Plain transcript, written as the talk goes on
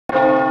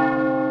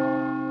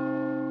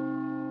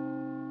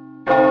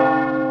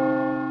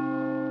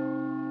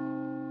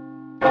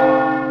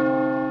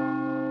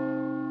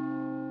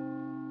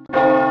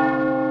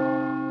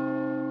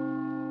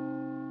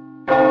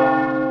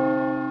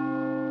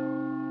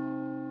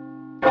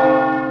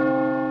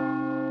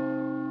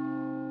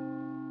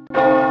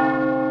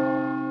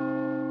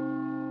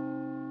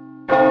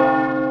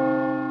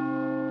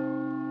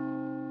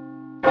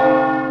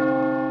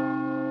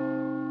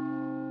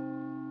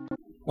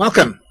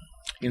Welcome.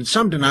 In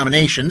some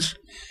denominations,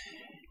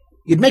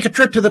 you'd make a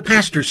trip to the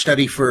pastor's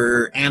study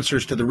for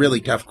answers to the really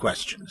tough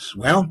questions.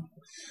 Well,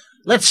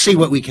 let's see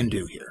what we can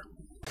do here.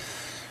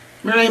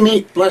 Mary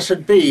meet,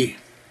 blessed be.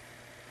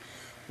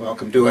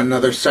 Welcome to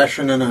another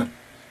session in a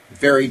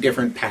very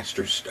different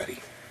pastor's study.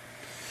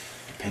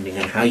 Depending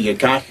on how you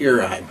got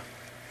here, I'm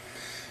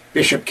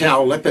Bishop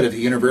Cal Lippitt of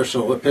the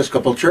Universal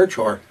Episcopal Church,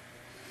 or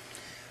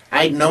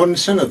Aidan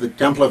Odinson of the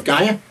Temple of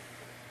Gaia,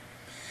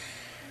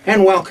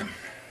 and welcome.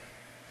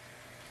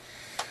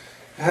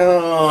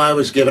 Oh, I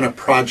was given a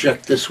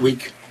project this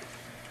week,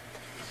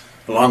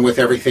 along with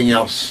everything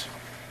else,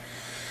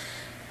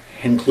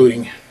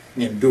 including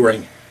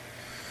enduring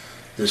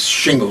this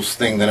shingles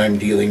thing that I'm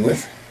dealing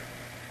with.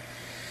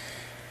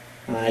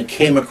 I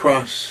came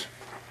across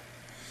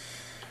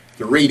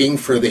the reading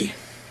for the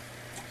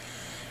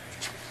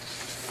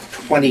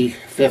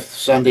 25th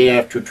Sunday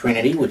after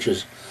Trinity, which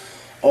is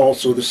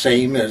also the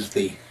same as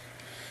the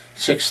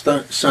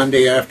 6th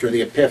Sunday after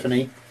the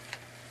Epiphany.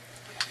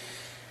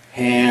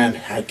 And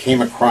I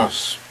came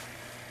across,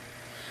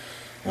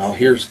 well,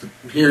 here's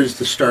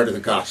the start of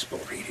the gospel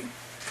reading.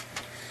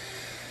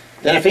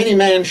 Then if any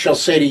man shall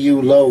say to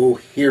you, Lo,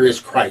 here is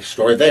Christ,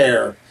 or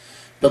there,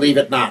 believe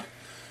it not.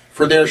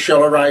 For there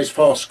shall arise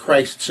false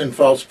Christs and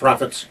false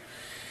prophets,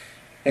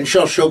 and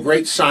shall show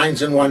great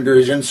signs and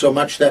wonders,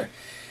 insomuch that,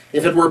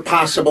 if it were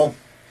possible,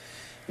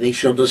 they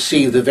shall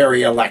deceive the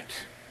very elect.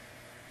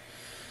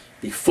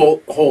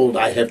 Behold,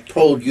 I have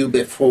told you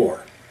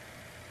before.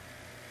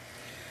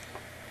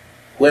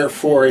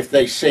 Wherefore, if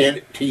they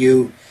say to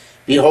you,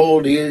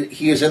 Behold,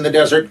 he is in the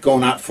desert, go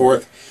not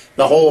forth.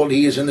 Behold,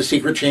 he is in the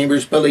secret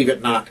chambers, believe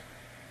it not.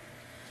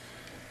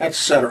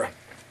 Etc.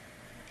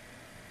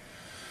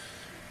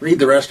 Read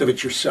the rest of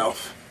it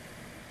yourself.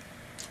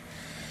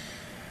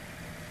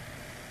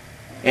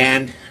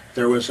 And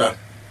there was a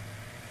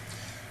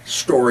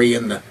story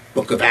in the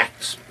book of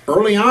Acts,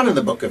 early on in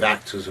the book of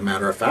Acts, as a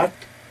matter of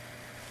fact,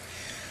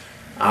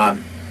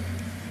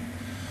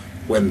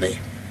 when the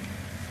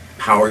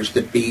powers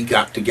that be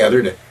got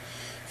together to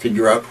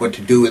figure out what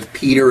to do with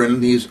Peter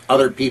and these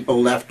other people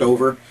left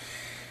over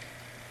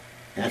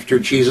after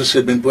Jesus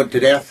had been put to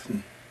death.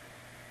 And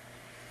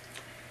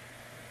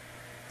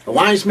a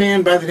wise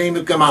man by the name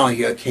of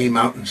Gamaliel came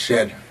out and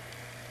said,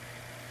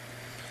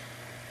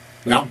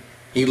 well,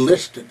 he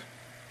listed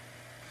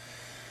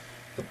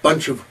a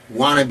bunch of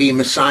wannabe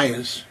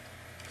messiahs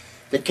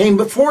that came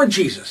before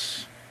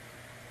Jesus.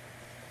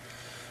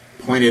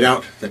 Pointed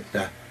out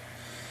that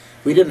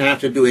we didn't have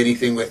to do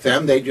anything with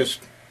them. They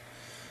just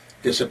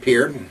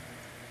disappeared. And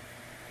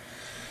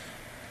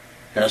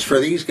as for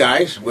these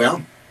guys,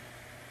 well,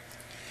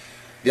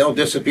 they'll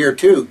disappear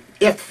too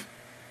if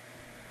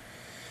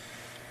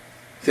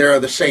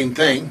they're the same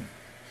thing.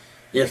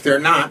 If they're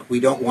not, we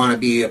don't want to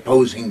be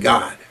opposing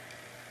God.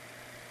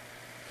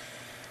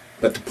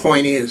 But the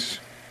point is,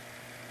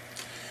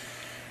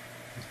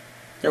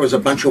 there was a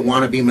bunch of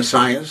wannabe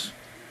messiahs,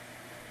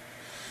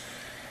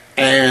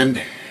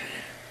 and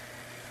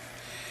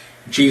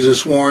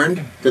Jesus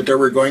warned that there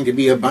were going to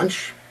be a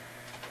bunch,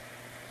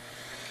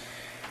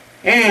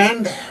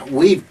 and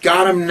we've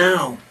got them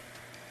now.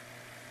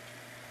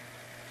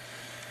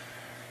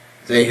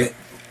 They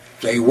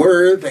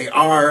were, they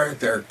are,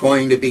 they're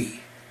going to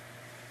be.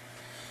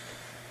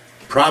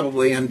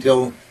 Probably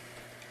until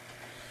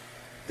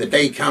the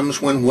day comes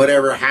when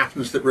whatever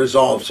happens that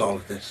resolves all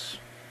of this.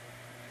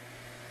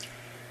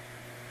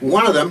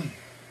 One of them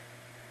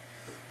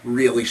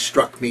really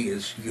struck me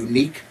as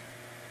unique.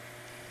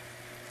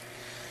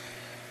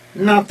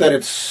 Not that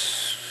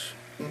it's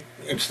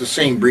the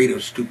same breed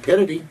of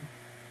stupidity,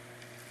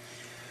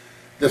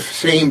 the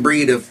same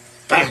breed of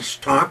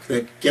fast talk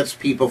that gets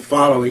people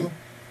following,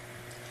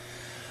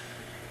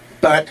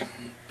 but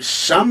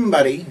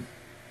somebody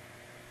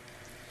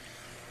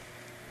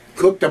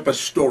cooked up a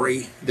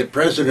story that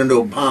President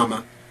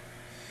Obama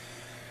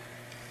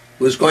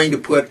was going to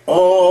put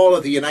all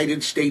of the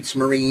United States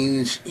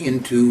Marines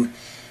into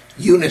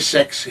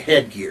unisex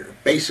headgear.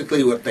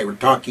 Basically what they were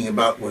talking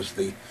about was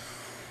the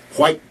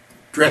white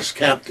dress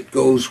cap that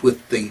goes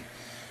with the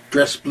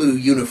dress blue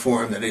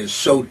uniform that is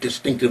so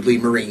distinctively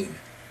Marine.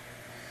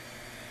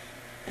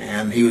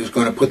 And he was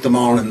going to put them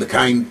all in the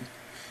kind,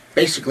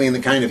 basically in the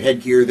kind of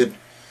headgear that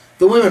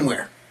the women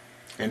wear,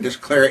 and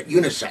declare it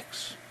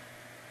unisex.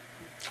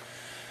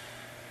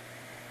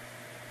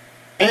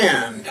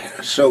 And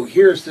so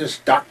here's this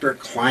Dr.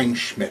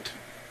 Kleinschmidt.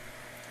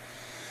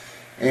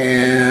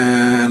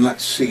 And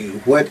let's see,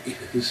 what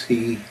is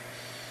he?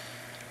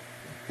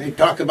 They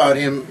talk about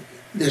him.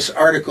 This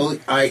article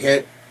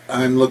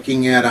I'm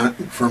looking at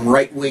from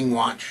Right Wing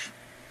Watch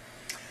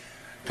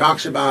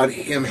talks about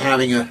him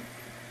having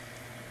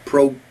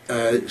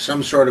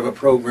some sort of a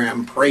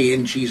program, Pray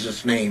in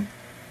Jesus' Name,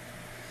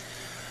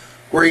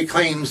 where he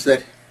claims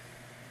that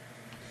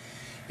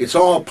it's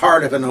all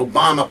part of an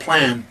Obama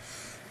plan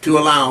to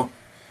allow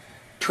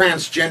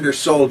transgender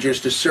soldiers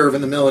to serve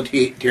in the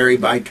military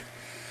by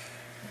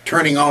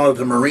turning all of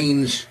the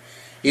Marines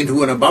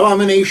into an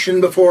abomination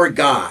before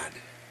God.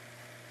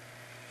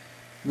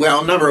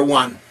 Well, number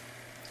one,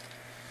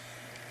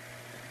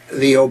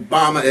 the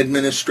Obama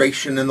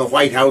administration and the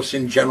White House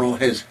in general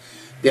has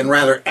been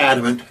rather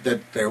adamant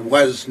that there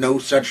was no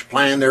such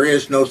plan, there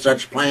is no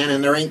such plan,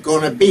 and there ain't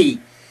going to be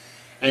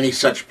any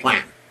such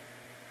plan.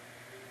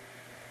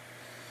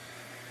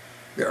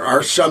 There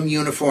are some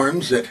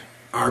uniforms that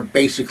are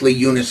basically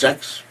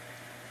unisex.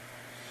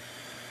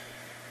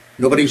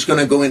 Nobody's going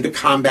to go into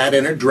combat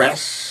in a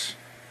dress.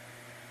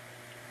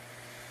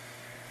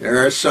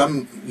 There are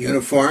some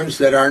uniforms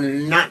that are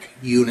not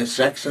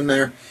unisex and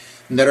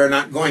that are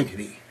not going to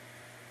be.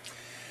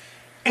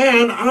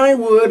 And I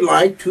would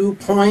like to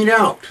point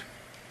out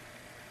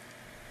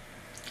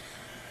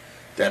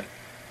that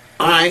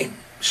I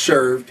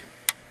served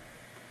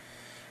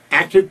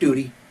active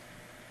duty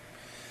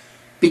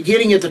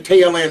beginning at the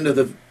tail end of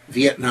the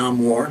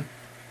Vietnam War.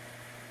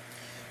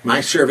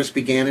 My service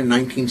began in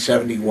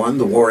 1971.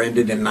 The war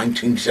ended in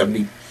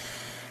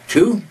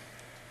 1972.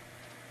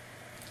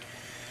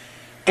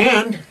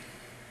 And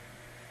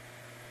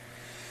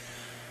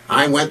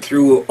I went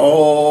through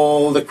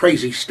all the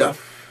crazy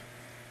stuff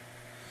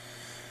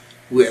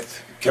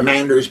with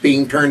commanders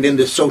being turned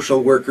into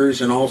social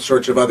workers and all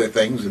sorts of other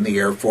things in the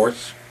Air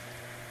Force.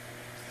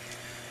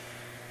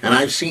 And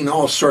I've seen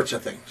all sorts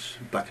of things,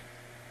 but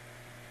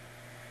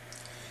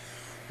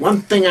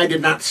one thing I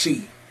did not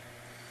see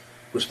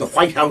was the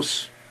White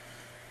House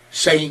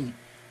saying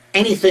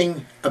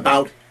anything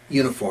about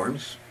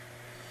uniforms,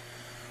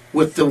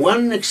 with the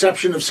one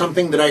exception of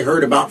something that I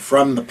heard about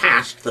from the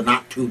past, the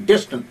not too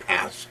distant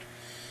past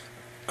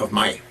of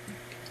my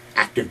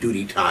active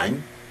duty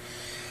time.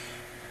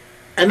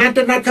 And that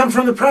did not come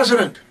from the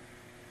president.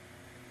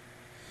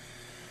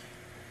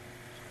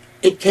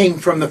 It came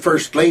from the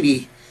First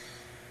Lady,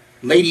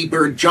 Lady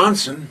Bird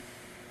Johnson.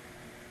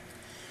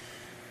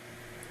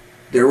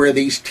 There were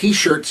these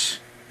t-shirts,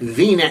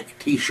 V-neck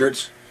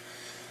t-shirts,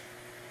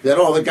 that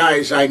all the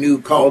guys I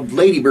knew called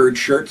Ladybird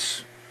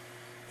shirts.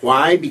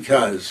 Why?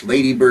 Because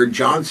Lady Bird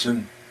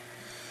Johnson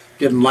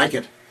didn't like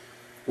it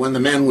when the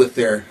men with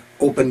their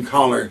open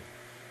collar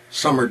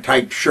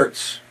summer-type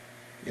shirts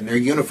in their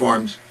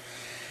uniforms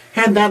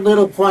had that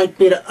little white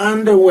bit of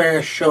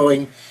underwear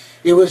showing.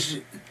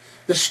 The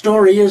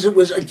story is it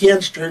was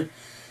against her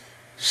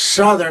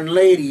Southern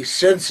lady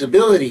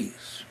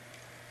sensibilities.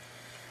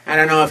 I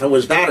don't know if it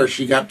was that or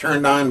she got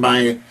turned on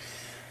by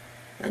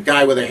a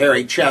guy with a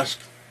hairy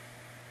chest.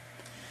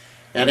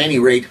 At any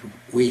rate,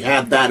 we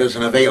had that as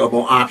an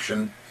available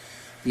option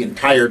the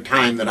entire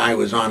time that I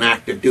was on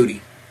active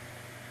duty.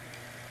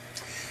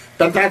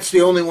 But that's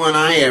the only one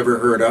I ever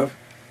heard of.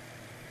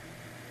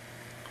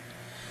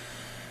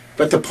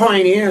 But the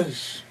point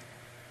is,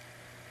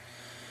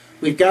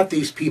 we've got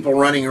these people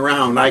running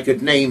around. I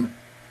could name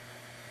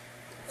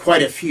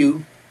quite a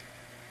few,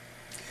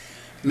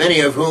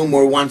 many of whom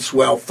were once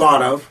well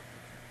thought of,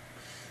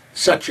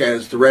 such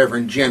as the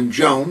Reverend Jim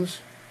Jones.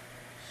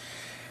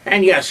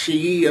 And yes,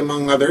 he,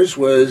 among others,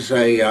 was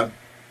a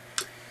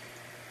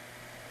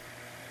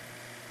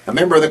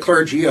member of the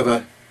clergy of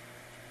a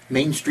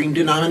mainstream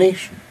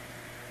denomination.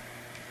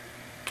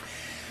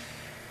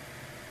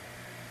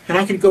 And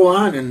I could go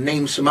on and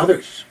name some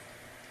others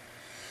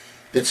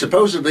that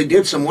supposedly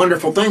did some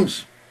wonderful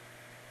things.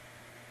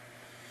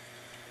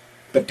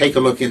 But take a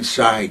look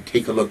inside,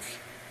 take a look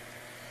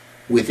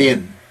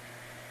within.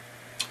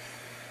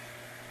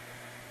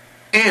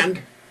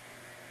 And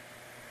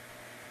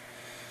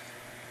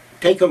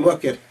take a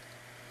look at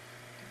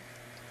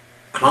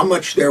how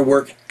much their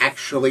work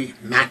actually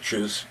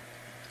matches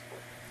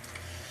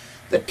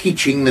the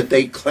teaching that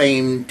they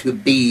claim to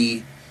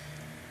be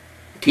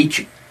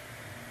teaching.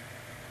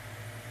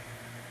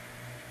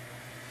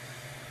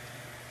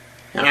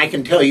 And I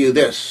can tell you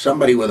this,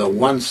 somebody with a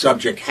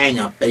one-subject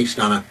hang-up based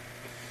on a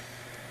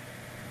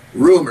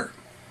rumor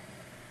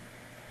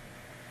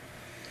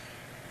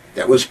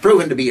that was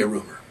proven to be a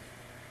rumor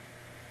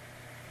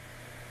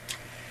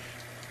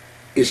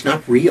is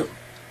not real.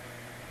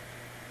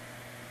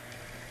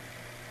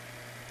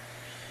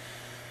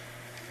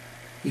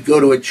 You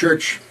go to a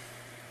church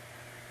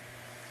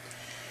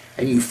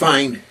and you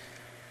find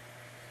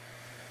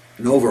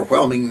an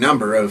overwhelming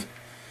number of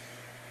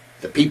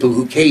the people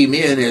who came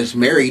in as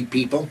married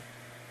people.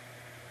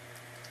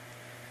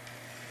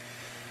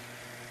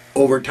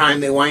 Over time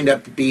they wind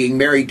up being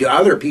married to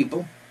other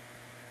people.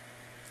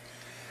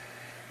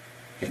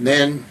 And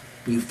then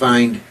you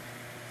find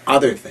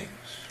other things.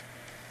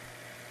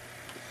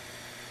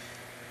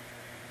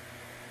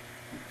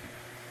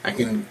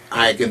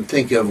 I can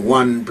think of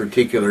one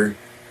particular,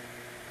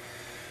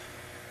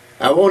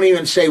 I won't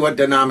even say what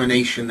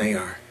denomination they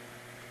are.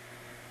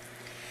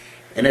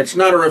 And it's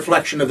not a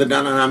reflection of the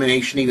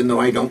denomination, even though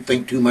I don't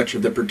think too much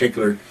of the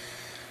particular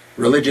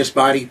religious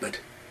body,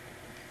 but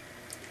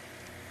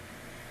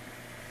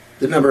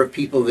the number of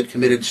people that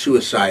committed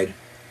suicide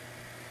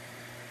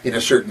in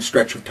a certain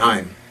stretch of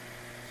time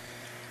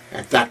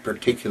at that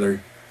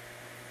particular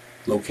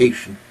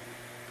location,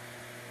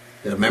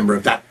 a member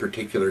of that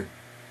particular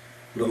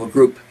little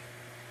group.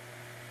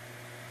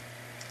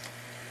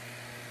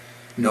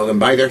 Know them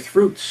by their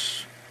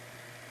fruits.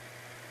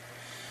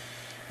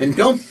 And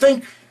don't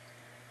think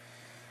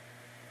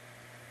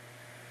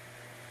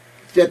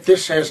that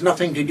this has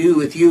nothing to do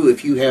with you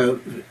if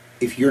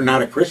you're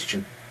not a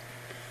Christian.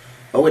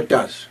 Oh, it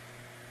does.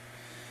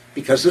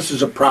 Because this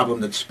is a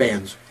problem that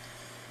spans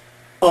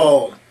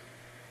all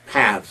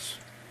paths.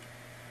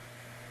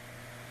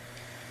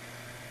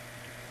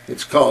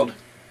 It's called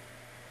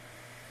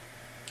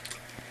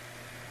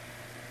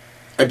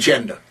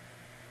agenda.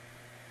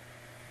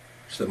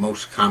 It's the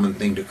most common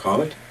thing to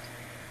call it.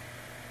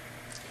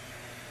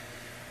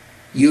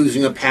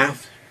 Using a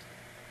path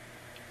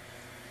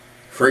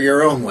for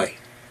your own way.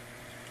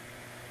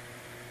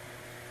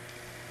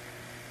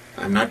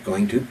 I'm not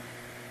going to.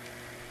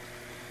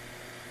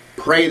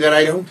 Pray that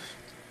I don't.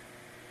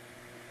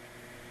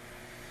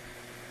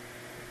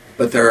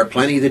 But there are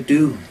plenty that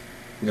do.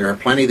 There are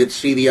plenty that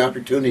see the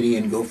opportunity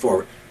and go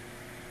forward.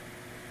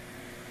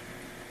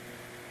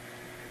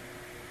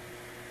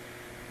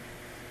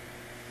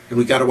 And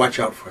we got to watch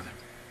out for them.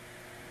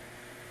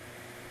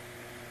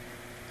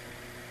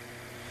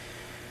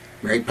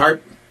 Merry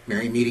part,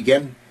 merry meet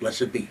again,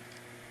 blessed be.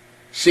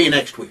 See you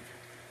next week.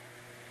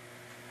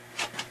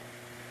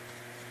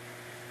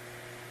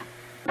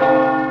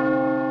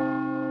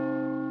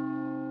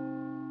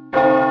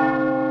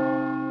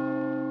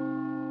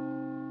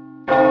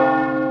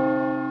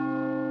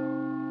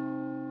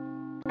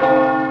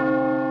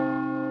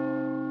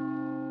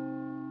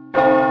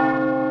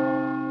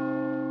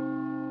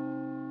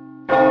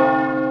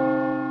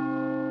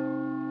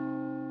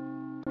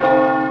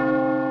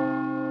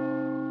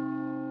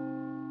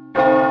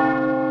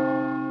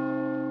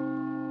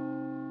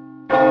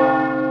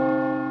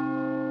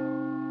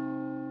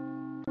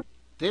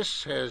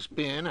 This has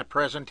been a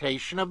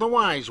presentation of the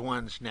Wise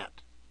Ones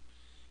Net.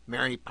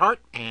 Merry part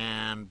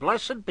and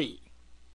blessed be.